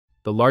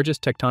The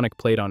largest tectonic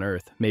plate on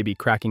Earth may be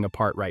cracking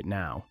apart right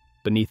now,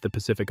 beneath the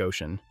Pacific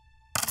Ocean.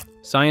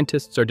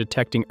 Scientists are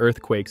detecting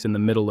earthquakes in the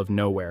middle of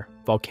nowhere,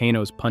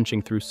 volcanoes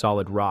punching through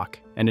solid rock,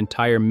 and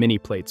entire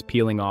mini-plates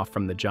peeling off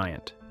from the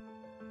giant.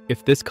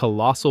 If this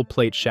colossal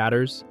plate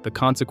shatters, the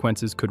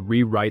consequences could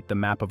rewrite the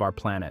map of our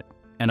planet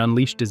and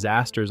unleash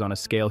disasters on a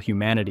scale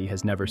humanity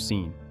has never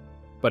seen.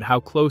 But how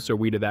close are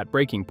we to that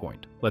breaking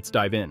point? Let's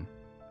dive in.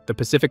 The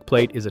Pacific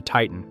Plate is a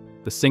titan,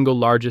 the single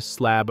largest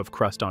slab of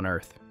crust on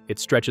Earth. It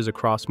stretches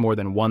across more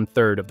than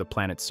 1/3 of the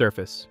planet's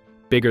surface,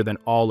 bigger than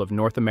all of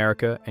North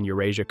America and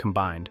Eurasia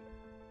combined.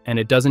 And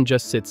it doesn't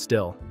just sit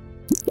still.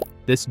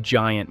 This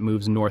giant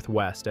moves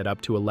northwest at up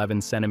to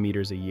 11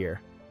 centimeters a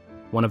year,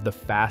 one of the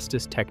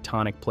fastest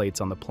tectonic plates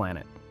on the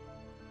planet.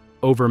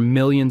 Over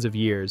millions of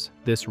years,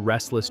 this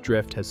restless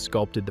drift has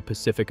sculpted the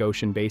Pacific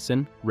Ocean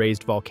basin,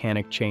 raised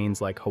volcanic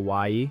chains like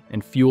Hawaii,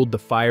 and fueled the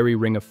fiery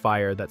ring of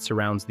fire that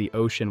surrounds the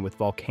ocean with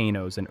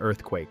volcanoes and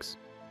earthquakes.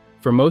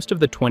 For most of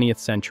the 20th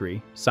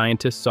century,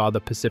 scientists saw the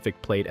Pacific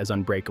Plate as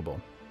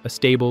unbreakable, a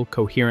stable,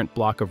 coherent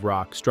block of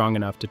rock strong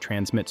enough to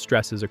transmit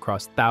stresses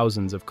across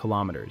thousands of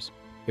kilometers.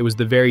 It was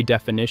the very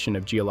definition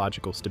of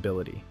geological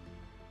stability.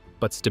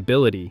 But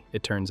stability,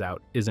 it turns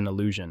out, is an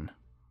illusion.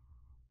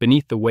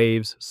 Beneath the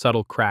waves,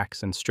 subtle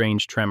cracks and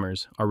strange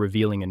tremors are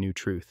revealing a new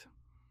truth.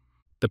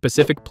 The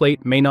Pacific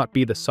Plate may not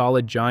be the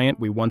solid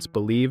giant we once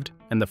believed,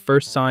 and the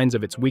first signs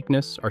of its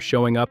weakness are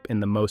showing up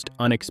in the most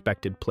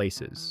unexpected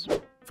places.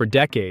 For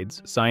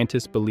decades,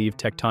 scientists believed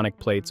tectonic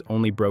plates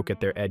only broke at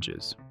their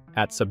edges,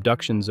 at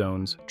subduction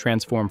zones,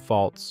 transform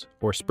faults,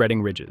 or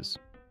spreading ridges.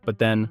 But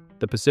then,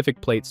 the Pacific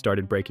Plate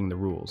started breaking the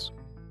rules.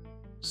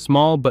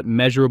 Small but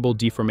measurable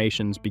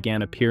deformations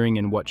began appearing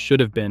in what should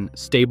have been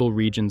stable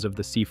regions of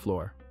the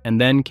seafloor. And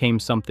then came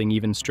something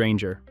even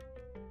stranger.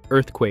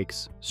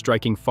 Earthquakes,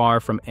 striking far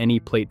from any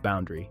plate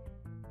boundary.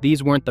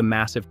 These weren't the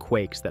massive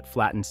quakes that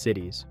flattened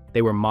cities.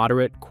 They were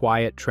moderate,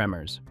 quiet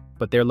tremors.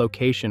 But their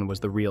location was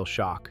the real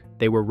shock.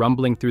 They were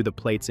rumbling through the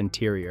plate's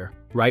interior,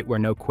 right where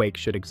no quake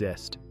should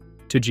exist.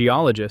 To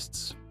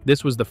geologists,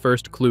 this was the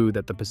first clue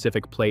that the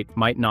Pacific Plate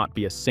might not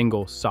be a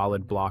single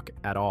solid block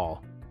at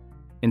all.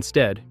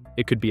 Instead,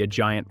 it could be a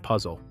giant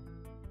puzzle,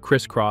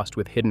 crisscrossed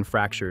with hidden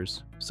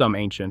fractures, some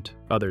ancient,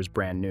 others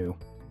brand new.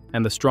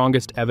 And the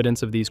strongest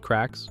evidence of these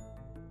cracks?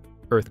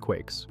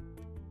 Earthquakes.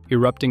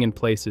 Erupting in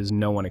places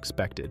no one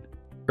expected.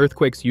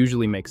 Earthquakes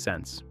usually make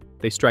sense.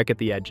 They strike at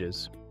the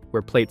edges,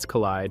 where plates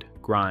collide,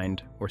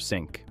 grind, or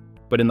sink.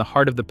 But in the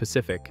heart of the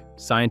Pacific,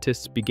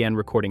 scientists began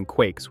recording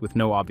quakes with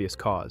no obvious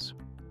cause.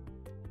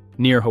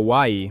 Near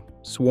Hawaii,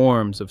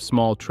 swarms of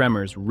small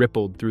tremors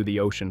rippled through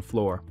the ocean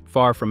floor,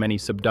 far from any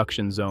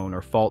subduction zone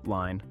or fault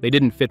line. They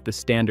didn't fit the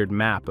standard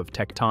map of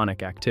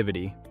tectonic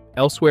activity.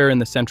 Elsewhere in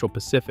the Central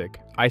Pacific,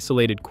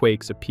 isolated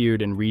quakes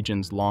appeared in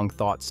regions long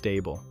thought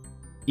stable.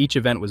 Each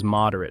event was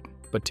moderate,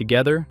 but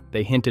together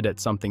they hinted at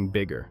something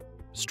bigger,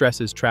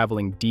 stresses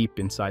traveling deep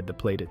inside the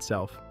plate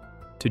itself.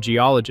 To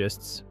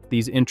geologists,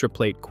 these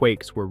intraplate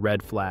quakes were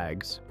red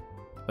flags.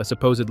 A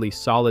supposedly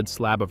solid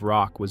slab of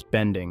rock was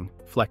bending,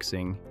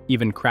 flexing,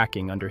 even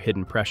cracking under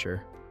hidden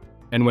pressure.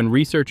 And when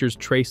researchers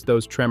traced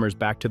those tremors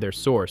back to their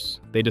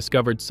source, they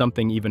discovered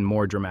something even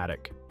more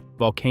dramatic.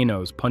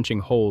 Volcanoes punching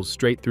holes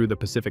straight through the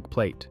Pacific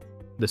Plate.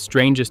 The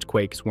strangest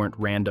quakes weren't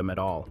random at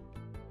all.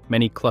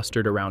 Many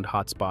clustered around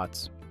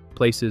hotspots,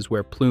 places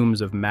where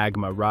plumes of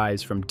magma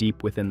rise from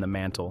deep within the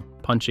mantle,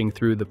 punching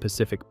through the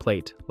Pacific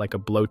Plate like a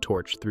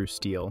blowtorch through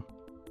steel.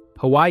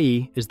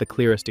 Hawaii is the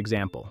clearest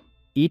example.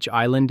 Each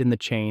island in the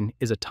chain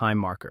is a time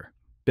marker,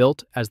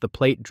 built as the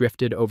plate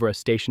drifted over a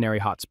stationary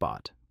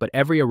hotspot, but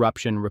every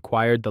eruption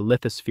required the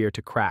lithosphere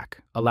to crack,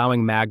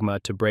 allowing magma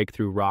to break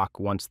through rock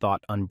once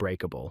thought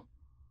unbreakable.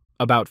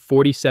 About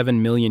 47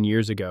 million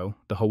years ago,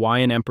 the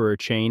Hawaiian Emperor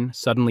chain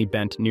suddenly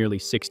bent nearly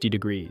 60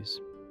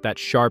 degrees. That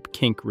sharp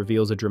kink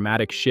reveals a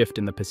dramatic shift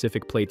in the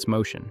Pacific Plate's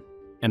motion,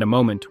 and a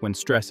moment when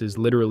stresses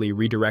literally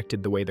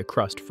redirected the way the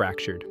crust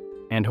fractured.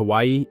 And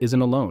Hawaii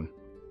isn't alone.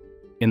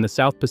 In the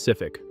South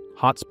Pacific,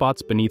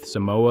 hotspots beneath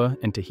Samoa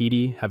and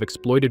Tahiti have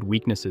exploited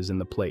weaknesses in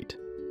the plate,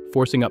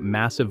 forcing up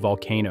massive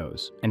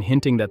volcanoes and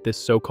hinting that this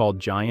so-called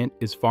giant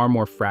is far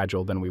more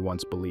fragile than we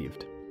once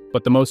believed.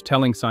 But the most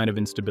telling sign of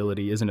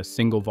instability isn't a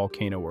single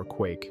volcano or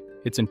quake,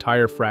 it's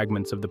entire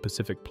fragments of the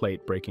Pacific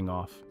Plate breaking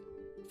off,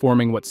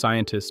 forming what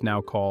scientists now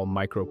call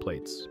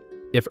microplates.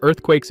 If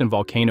earthquakes and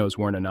volcanoes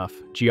weren't enough,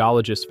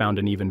 geologists found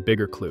an even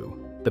bigger clue.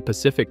 The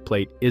Pacific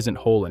Plate isn't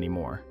whole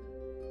anymore.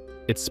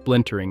 It's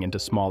splintering into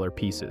smaller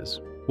pieces,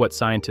 what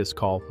scientists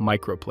call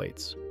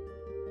microplates.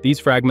 These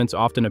fragments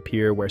often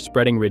appear where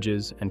spreading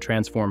ridges and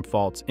transform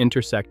faults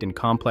intersect in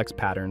complex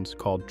patterns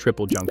called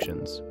triple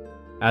junctions.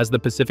 As the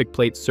Pacific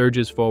Plate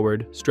surges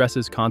forward,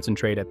 stresses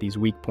concentrate at these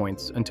weak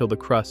points until the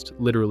crust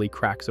literally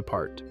cracks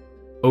apart.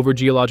 Over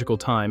geological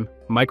time,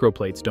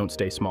 microplates don't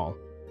stay small.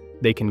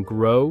 They can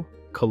grow,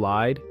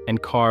 collide,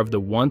 and carve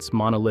the once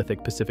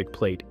monolithic Pacific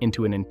Plate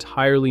into an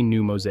entirely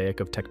new mosaic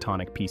of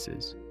tectonic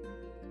pieces.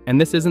 And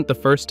this isn't the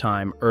first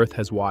time Earth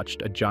has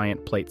watched a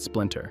giant plate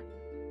splinter.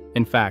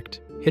 In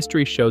fact,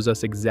 history shows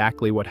us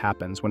exactly what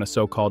happens when a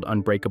so-called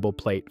unbreakable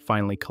plate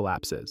finally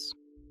collapses.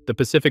 The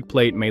Pacific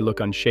Plate may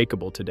look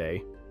unshakable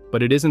today,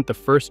 but it isn't the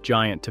first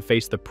giant to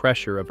face the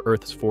pressure of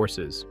Earth's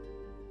forces.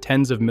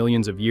 Tens of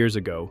millions of years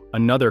ago,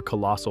 another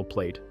colossal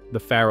plate, the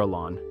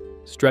Farallon,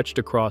 stretched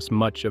across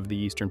much of the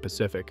eastern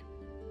Pacific.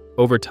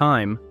 Over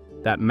time,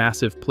 that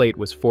massive plate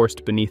was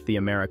forced beneath the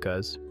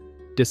Americas,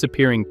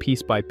 disappearing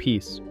piece by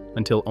piece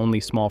until only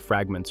small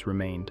fragments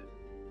remained.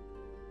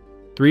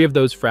 3 of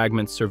those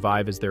fragments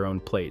survive as their own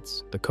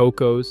plates: the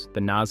Cocos, the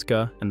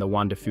Nazca, and the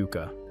Juan de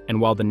Fuca. And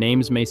while the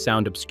names may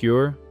sound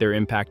obscure, their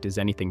impact is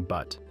anything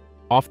but.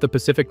 Off the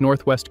Pacific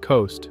Northwest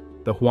coast,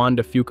 the Juan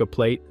de Fuca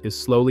plate is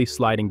slowly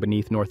sliding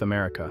beneath North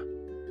America.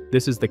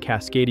 This is the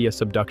Cascadia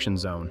subduction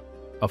zone,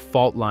 a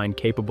fault line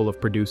capable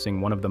of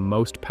producing one of the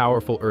most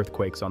powerful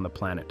earthquakes on the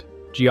planet.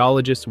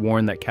 Geologists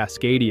warn that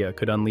Cascadia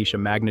could unleash a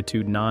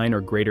magnitude 9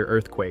 or greater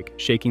earthquake,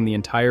 shaking the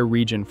entire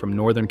region from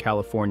Northern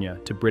California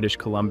to British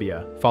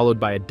Columbia, followed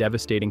by a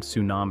devastating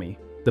tsunami.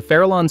 The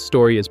Farallon's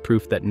story is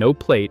proof that no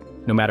plate,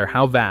 no matter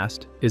how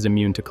vast, is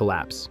immune to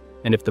collapse.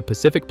 And if the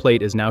Pacific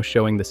Plate is now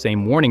showing the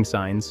same warning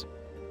signs,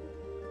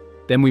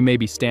 then we may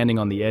be standing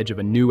on the edge of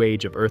a new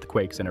age of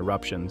earthquakes and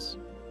eruptions.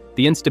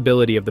 The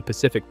instability of the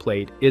Pacific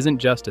Plate isn't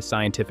just a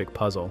scientific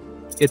puzzle.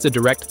 It's a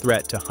direct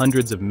threat to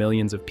hundreds of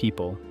millions of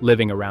people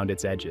living around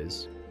its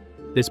edges.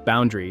 This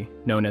boundary,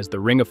 known as the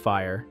Ring of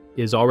Fire,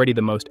 is already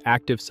the most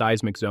active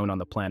seismic zone on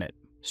the planet,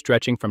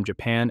 stretching from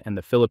Japan and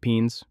the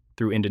Philippines,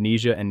 through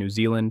Indonesia and New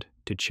Zealand,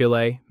 to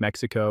Chile,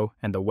 Mexico,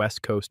 and the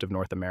west coast of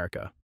North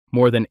America.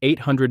 More than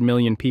 800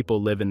 million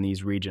people live in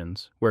these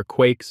regions, where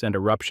quakes and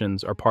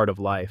eruptions are part of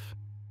life.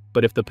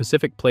 But if the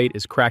Pacific Plate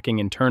is cracking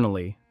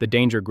internally, the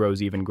danger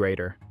grows even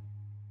greater.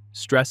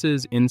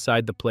 Stresses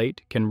inside the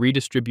plate can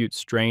redistribute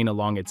strain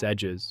along its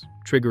edges,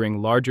 triggering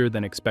larger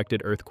than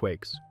expected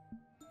earthquakes.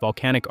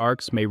 Volcanic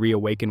arcs may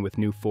reawaken with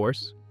new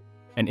force,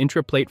 and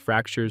intraplate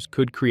fractures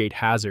could create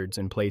hazards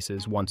in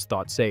places once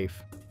thought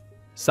safe.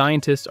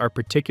 Scientists are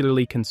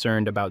particularly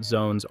concerned about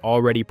zones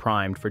already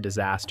primed for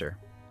disaster,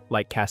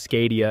 like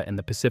Cascadia in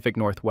the Pacific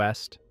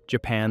Northwest,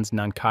 Japan's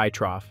Nankai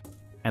Trough,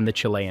 and the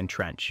Chilean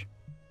Trench.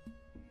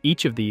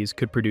 Each of these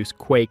could produce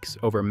quakes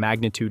over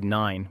magnitude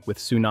 9 with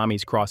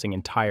tsunamis crossing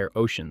entire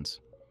oceans.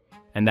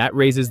 And that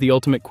raises the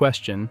ultimate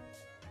question: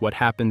 what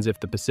happens if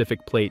the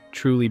Pacific Plate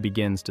truly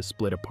begins to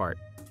split apart?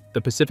 The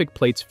Pacific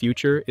Plate's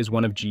future is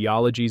one of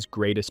geology's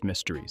greatest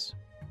mysteries.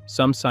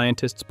 Some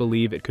scientists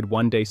believe it could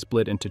one day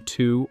split into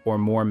 2 or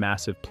more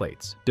massive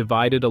plates,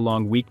 divided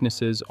along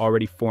weaknesses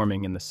already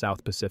forming in the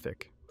South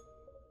Pacific.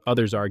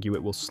 Others argue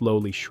it will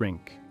slowly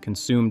shrink,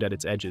 consumed at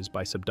its edges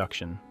by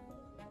subduction.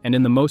 And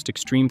in the most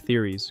extreme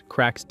theories,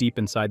 cracks deep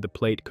inside the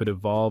plate could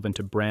evolve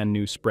into brand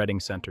new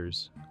spreading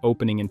centers,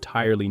 opening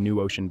entirely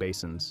new ocean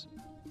basins.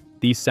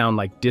 These sound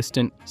like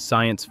distant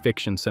science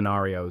fiction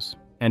scenarios,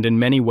 and in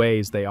many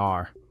ways they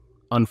are,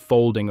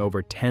 unfolding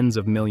over tens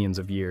of millions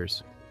of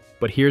years.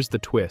 But here's the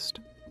twist: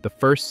 the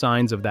first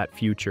signs of that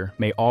future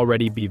may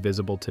already be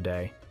visible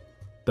today.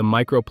 The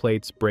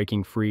microplates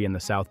breaking free in the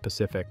South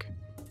Pacific,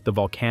 the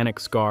volcanic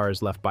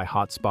scars left by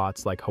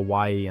hotspots like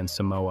Hawaii and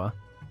Samoa,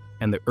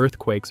 and the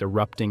earthquakes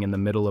erupting in the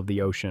middle of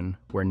the ocean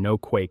where no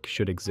quake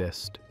should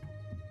exist.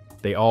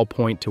 They all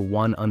point to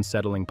one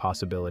unsettling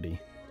possibility: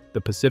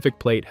 the Pacific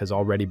Plate has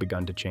already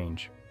begun to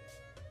change.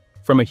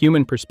 From a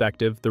human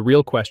perspective, the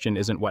real question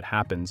isn't what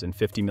happens in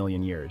 50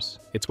 million years,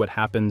 it's what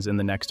happens in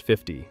the next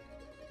 50,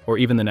 or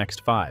even the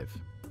next 5.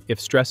 If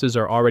stresses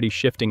are already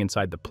shifting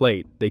inside the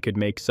plate, they could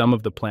make some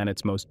of the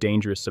planet's most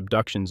dangerous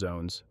subduction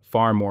zones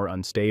far more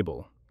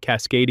unstable.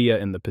 Cascadia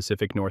in the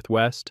Pacific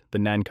Northwest, the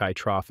Nankai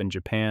Trough in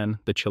Japan,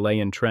 the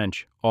Chilean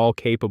Trench, all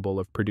capable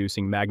of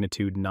producing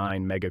magnitude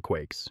 9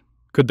 megaquakes.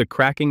 Could the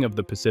cracking of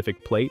the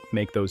Pacific Plate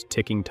make those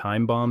ticking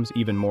time bombs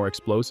even more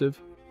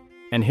explosive?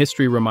 And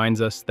history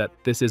reminds us that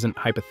this isn't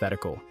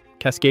hypothetical.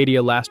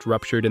 Cascadia last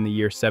ruptured in the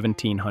year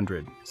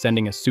 1700,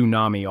 sending a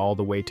tsunami all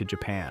the way to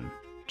Japan.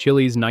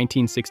 Chile's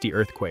 1960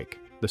 earthquake,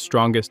 the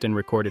strongest in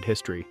recorded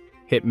history,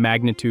 hit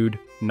magnitude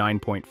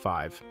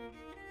 9.5.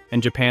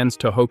 And Japan's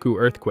Tohoku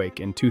earthquake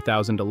in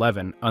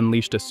 2011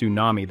 unleashed a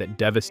tsunami that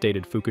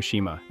devastated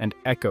Fukushima and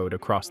echoed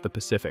across the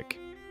Pacific.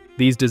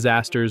 These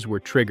disasters were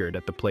triggered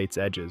at the plate's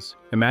edges.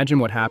 Imagine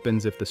what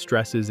happens if the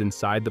stresses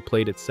inside the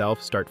plate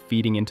itself start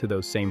feeding into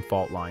those same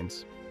fault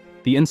lines.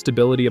 The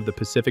instability of the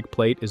Pacific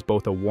Plate is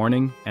both a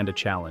warning and a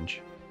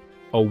challenge.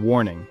 A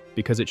warning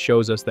because it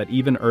shows us that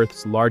even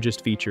Earth's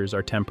largest features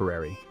are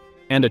temporary.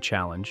 And a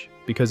challenge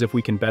because if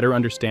we can better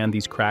understand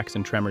these cracks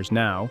and tremors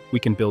now, we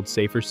can build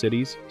safer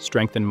cities,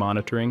 strengthen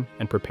monitoring,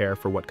 and prepare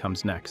for what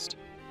comes next.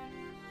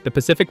 The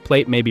Pacific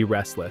Plate may be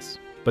restless,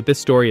 but this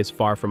story is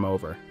far from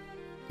over.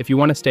 If you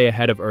want to stay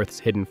ahead of Earth's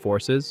hidden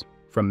forces,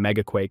 from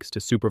megaquakes to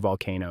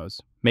supervolcanoes,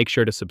 make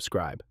sure to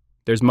subscribe.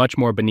 There's much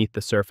more beneath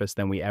the surface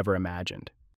than we ever imagined.